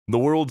The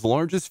world's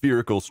largest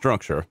spherical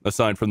structure,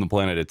 aside from the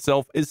planet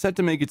itself, is set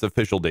to make its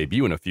official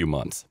debut in a few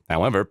months.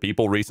 However,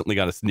 people recently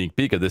got a sneak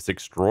peek of this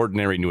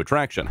extraordinary new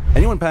attraction.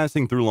 Anyone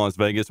passing through Las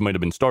Vegas might have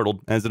been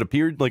startled, as it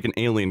appeared like an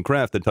alien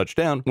craft that touched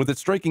down, with its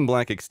striking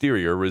black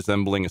exterior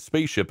resembling a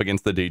spaceship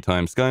against the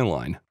daytime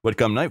skyline. But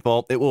come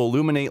nightfall, it will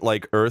illuminate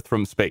like Earth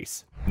from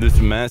space. This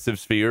massive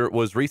sphere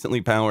was recently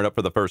powered up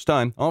for the first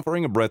time,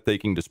 offering a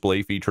breathtaking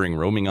display featuring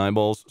roaming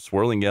eyeballs,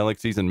 swirling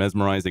galaxies, and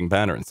mesmerizing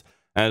patterns.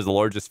 As the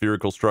largest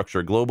spherical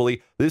structure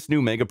globally, this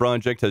new mega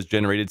project has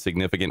generated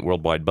significant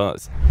worldwide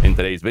buzz. In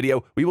today's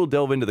video, we will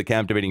delve into the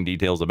captivating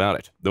details about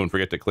it. Don't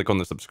forget to click on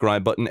the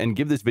subscribe button and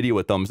give this video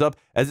a thumbs up,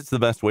 as it's the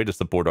best way to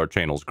support our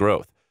channel's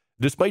growth.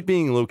 Despite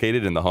being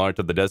located in the heart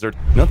of the desert,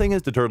 nothing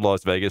has deterred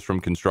Las Vegas from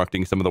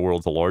constructing some of the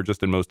world's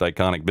largest and most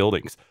iconic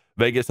buildings.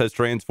 Vegas has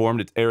transformed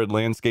its arid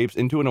landscapes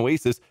into an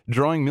oasis,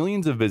 drawing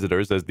millions of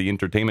visitors as the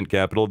entertainment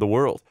capital of the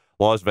world.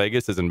 Las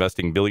Vegas is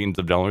investing billions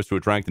of dollars to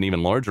attract an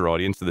even larger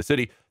audience to the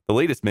city. The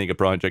latest mega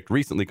project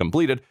recently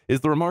completed is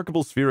the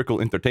remarkable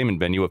spherical entertainment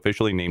venue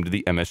officially named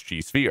the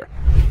MSG Sphere.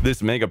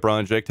 This mega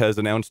project has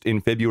announced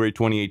in February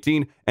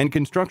 2018, and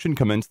construction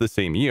commenced the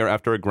same year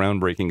after a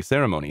groundbreaking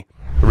ceremony.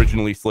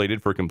 Originally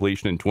slated for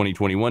completion in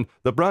 2021,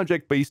 the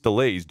project faced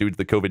delays due to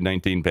the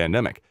COVID-19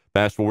 pandemic.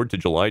 Fast forward to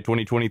July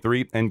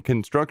 2023, and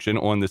construction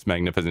on this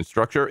magnificent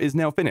structure is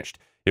now finished.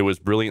 It was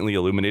brilliantly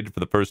illuminated for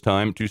the first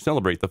time to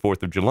celebrate the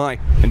 4th of July,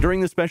 and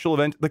during this special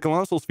event, the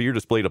colossal sphere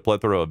displayed a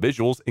plethora of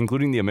visuals,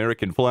 including the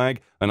American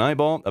flag, an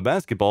eyeball, a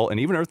basketball, and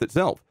even Earth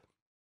itself.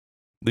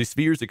 The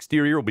sphere's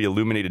exterior will be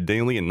illuminated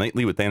daily and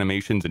nightly with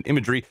animations and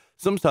imagery,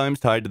 sometimes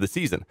tied to the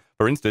season.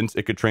 For instance,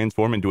 it could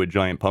transform into a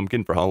giant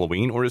pumpkin for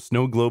Halloween or a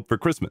snow globe for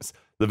Christmas.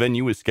 The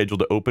venue is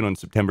scheduled to open on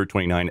September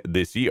 29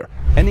 this year,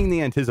 ending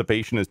the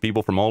anticipation as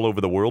people from all over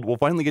the world will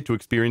finally get to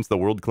experience the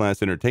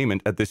world-class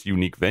entertainment at this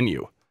unique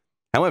venue.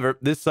 However,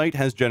 this site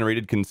has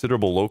generated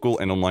considerable local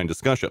and online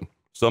discussion.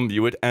 Some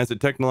view it as a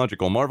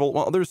technological marvel,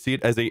 while others see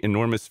it as an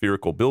enormous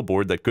spherical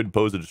billboard that could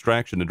pose a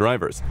distraction to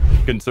drivers.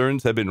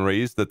 Concerns have been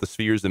raised that the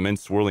sphere's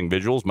immense swirling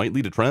visuals might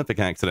lead to traffic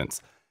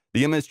accidents.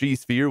 The MSG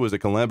Sphere was a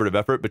collaborative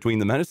effort between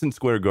the Madison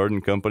Square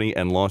Garden Company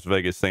and Las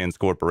Vegas Sands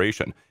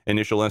Corporation.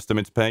 Initial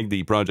estimates pegged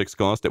the project's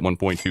cost at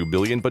 $1.2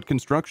 billion, but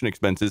construction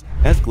expenses,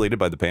 escalated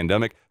by the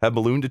pandemic, have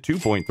ballooned to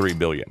 $2.3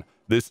 billion.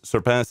 This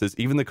surpasses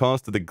even the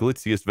cost of the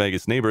glitziest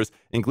Vegas neighbors,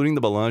 including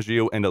the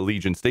Bellagio and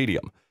Allegiant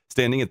Stadium.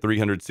 Standing at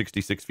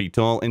 366 feet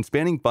tall and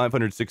spanning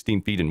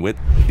 516 feet in width,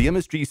 the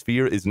MSG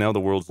Sphere is now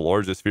the world's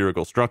largest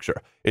spherical structure.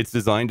 It's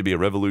designed to be a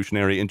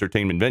revolutionary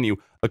entertainment venue,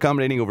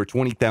 accommodating over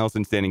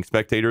 20,000 standing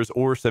spectators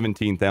or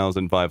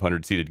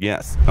 17,500 seated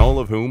guests, all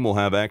of whom will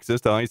have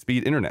access to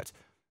high-speed internet.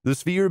 The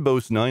Sphere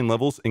boasts 9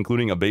 levels,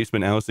 including a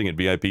basement housing and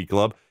VIP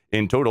club.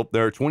 In total,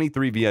 there are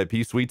 23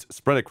 VIP suites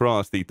spread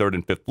across the 3rd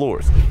and 5th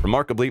floors.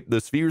 Remarkably, the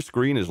Sphere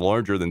screen is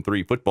larger than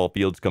 3 football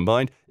fields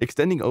combined,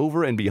 extending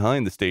over and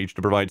behind the stage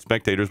to provide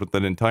spectators with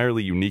an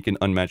entirely unique and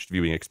unmatched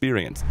viewing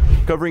experience.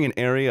 Covering an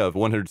area of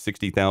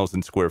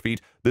 160,000 square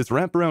feet, this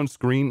wraparound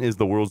screen is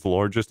the world's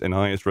largest and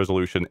highest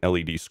resolution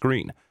LED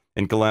screen.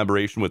 In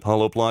collaboration with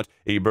Holoplot,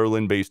 a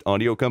Berlin-based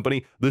audio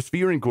company, the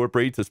Sphere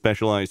incorporates a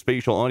specialized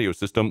spatial audio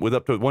system with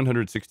up to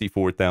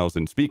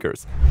 164,000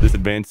 speakers. This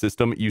advanced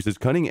system uses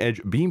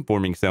cutting-edge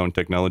beamforming sound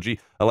technology,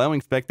 allowing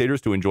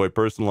spectators to enjoy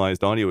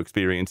personalized audio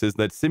experiences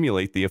that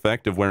simulate the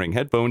effect of wearing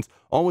headphones,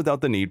 all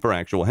without the need for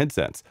actual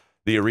headsets.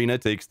 The arena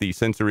takes the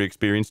sensory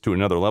experience to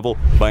another level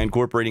by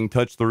incorporating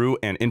touch-through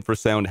and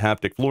infrasound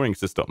haptic flooring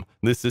system.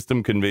 This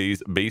system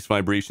conveys bass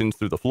vibrations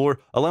through the floor,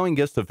 allowing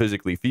guests to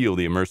physically feel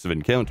the immersive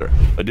encounter.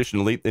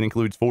 Additionally, it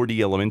includes 4D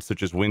elements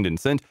such as wind and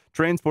scent,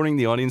 transporting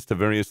the audience to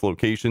various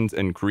locations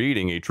and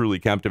creating a truly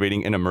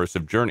captivating and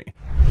immersive journey.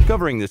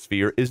 Covering this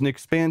sphere is an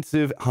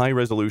expansive,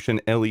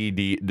 high-resolution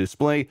LED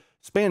display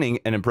spanning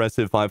an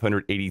impressive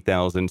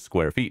 580,000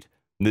 square feet.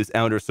 This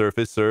outer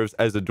surface serves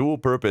as a dual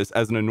purpose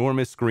as an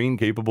enormous screen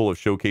capable of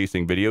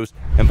showcasing videos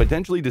and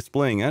potentially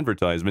displaying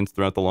advertisements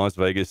throughout the Las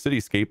Vegas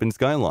cityscape and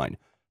skyline.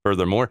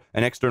 Furthermore,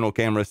 an external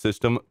camera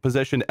system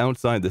positioned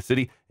outside the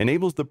city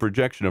enables the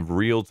projection of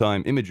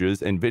real-time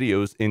images and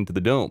videos into the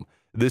dome.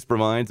 This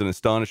provides an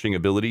astonishing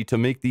ability to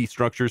make the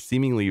structure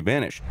seemingly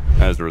vanish.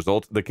 As a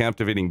result, the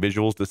captivating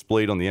visuals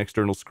displayed on the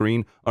external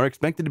screen are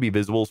expected to be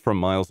visible from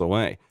miles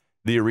away.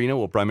 The arena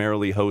will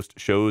primarily host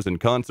shows and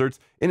concerts,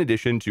 in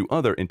addition to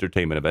other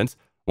entertainment events.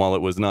 While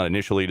it was not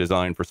initially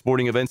designed for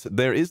sporting events,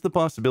 there is the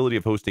possibility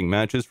of hosting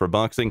matches for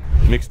boxing,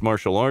 mixed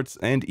martial arts,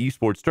 and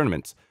esports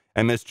tournaments.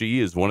 MSG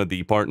is one of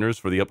the partners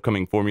for the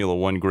upcoming Formula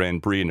One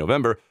Grand Prix in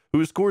November,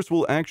 whose course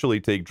will actually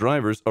take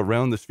drivers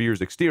around the Sphere's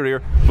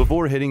exterior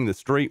before hitting the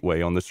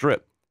straightway on the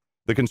Strip.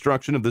 The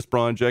construction of this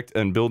project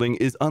and building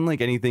is unlike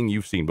anything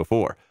you've seen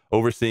before.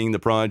 Overseeing the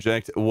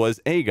project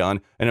was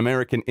Aegon, an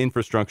American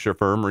infrastructure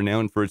firm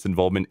renowned for its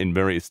involvement in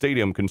various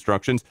stadium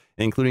constructions,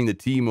 including the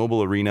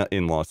T-Mobile Arena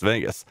in Las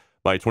Vegas.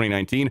 By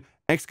 2019,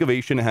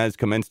 excavation has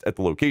commenced at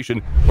the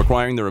location,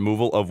 requiring the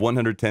removal of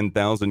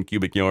 110,000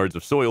 cubic yards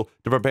of soil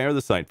to prepare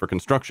the site for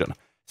construction.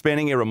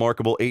 Spanning a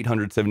remarkable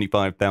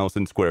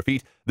 875,000 square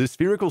feet, the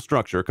spherical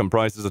structure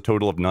comprises a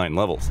total of 9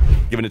 levels.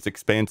 Given its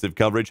expansive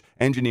coverage,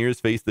 engineers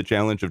face the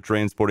challenge of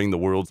transporting the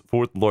world's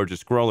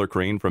fourth-largest crawler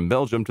crane from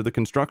Belgium to the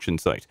construction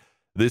site.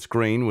 This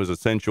crane was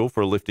essential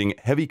for lifting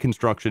heavy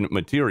construction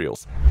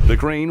materials. The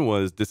crane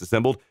was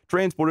disassembled,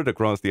 transported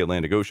across the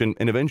Atlantic Ocean,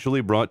 and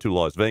eventually brought to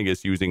Las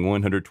Vegas using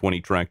 120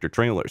 tractor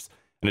trailers.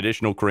 An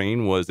additional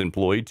crane was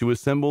employed to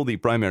assemble the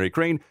primary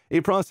crane,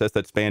 a process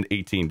that spanned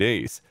 18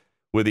 days.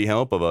 With the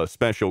help of a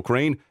special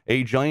crane,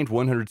 a giant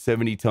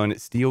 170-ton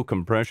steel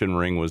compression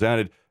ring was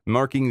added,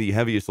 marking the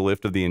heaviest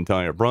lift of the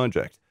entire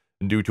project.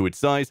 Due to its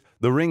size,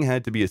 the ring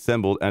had to be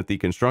assembled at the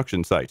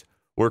construction site.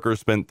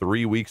 Workers spent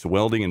 3 weeks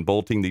welding and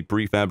bolting the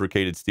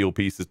prefabricated steel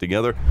pieces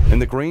together,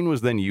 and the crane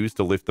was then used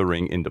to lift the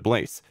ring into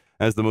place.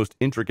 As the most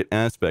intricate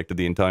aspect of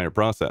the entire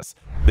process,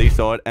 they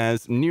saw it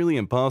as nearly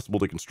impossible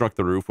to construct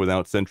the roof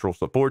without central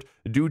support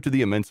due to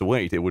the immense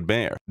weight it would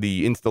bear.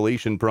 The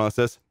installation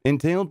process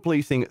entailed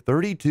placing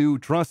 32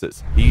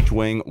 trusses, each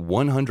weighing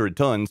 100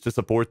 tons to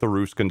support the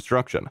roof's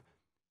construction.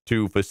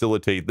 To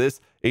facilitate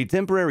this, a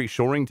temporary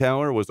shoring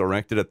tower was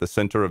erected at the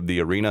center of the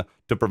arena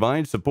to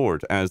provide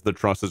support as the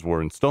trusses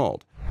were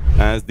installed.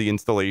 As the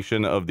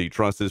installation of the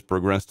trusses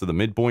progressed to the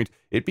midpoint,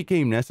 it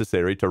became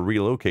necessary to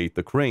relocate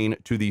the crane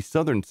to the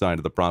southern side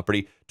of the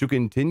property to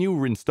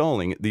continue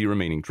installing the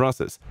remaining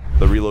trusses.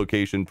 The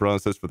relocation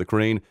process for the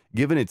crane,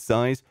 given its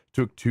size,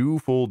 took 2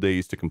 full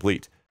days to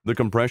complete. The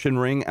compression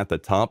ring at the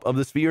top of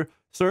the sphere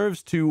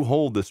serves to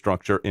hold the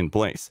structure in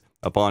place.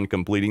 Upon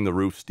completing the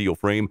roof's steel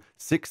frame,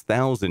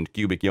 6,000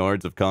 cubic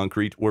yards of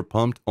concrete were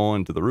pumped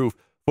onto the roof,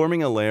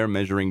 forming a layer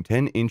measuring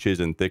 10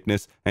 inches in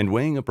thickness and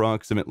weighing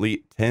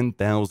approximately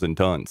 10,000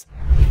 tons.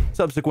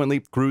 Subsequently,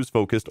 crews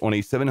focused on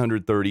a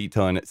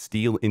 730-ton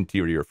steel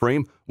interior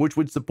frame, which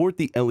would support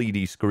the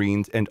LED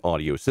screens and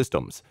audio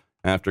systems.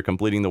 After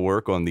completing the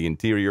work on the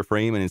interior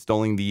frame and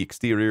installing the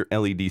exterior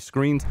LED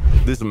screens,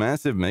 this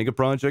massive mega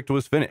project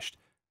was finished.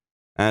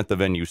 At the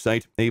venue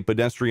site, a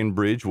pedestrian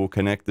bridge will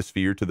connect the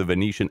sphere to the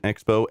Venetian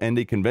Expo and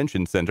a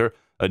convention center.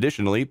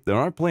 Additionally, there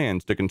are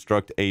plans to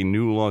construct a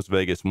new Las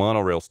Vegas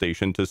monorail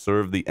station to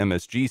serve the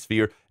MSG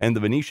sphere and the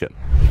Venetian.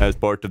 As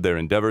part of their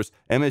endeavors,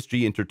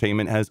 MSG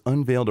Entertainment has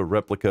unveiled a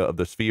replica of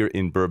the sphere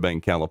in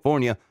Burbank,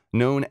 California,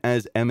 known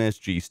as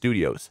MSG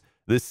Studios.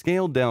 This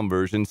scaled-down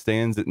version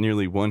stands at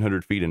nearly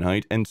 100 feet in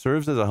height and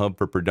serves as a hub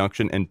for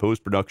production and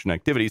post-production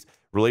activities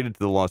related to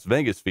the Las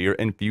Vegas Sphere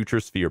and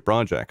future Sphere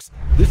projects.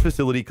 This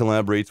facility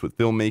collaborates with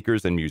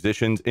filmmakers and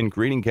musicians in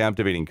creating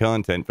captivating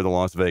content for the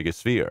Las Vegas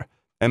Sphere.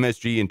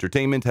 MSG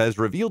Entertainment has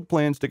revealed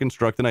plans to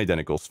construct an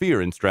identical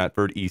sphere in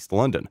Stratford, East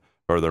London.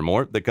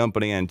 Furthermore, the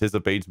company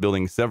anticipates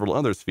building several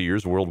other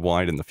spheres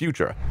worldwide in the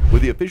future.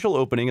 With the official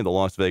opening of the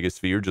Las Vegas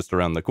Sphere just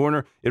around the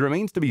corner, it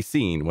remains to be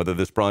seen whether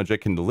this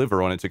project can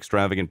deliver on its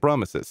extravagant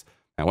promises.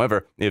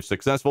 However, if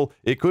successful,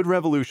 it could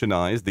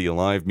revolutionize the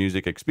live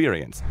music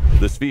experience.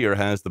 The Sphere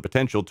has the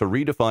potential to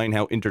redefine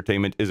how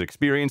entertainment is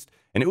experienced,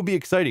 and it will be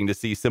exciting to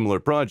see similar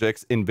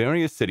projects in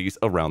various cities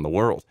around the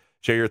world.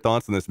 Share your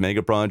thoughts on this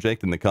mega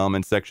project in the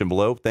comments section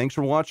below. Thanks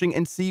for watching,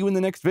 and see you in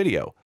the next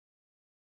video.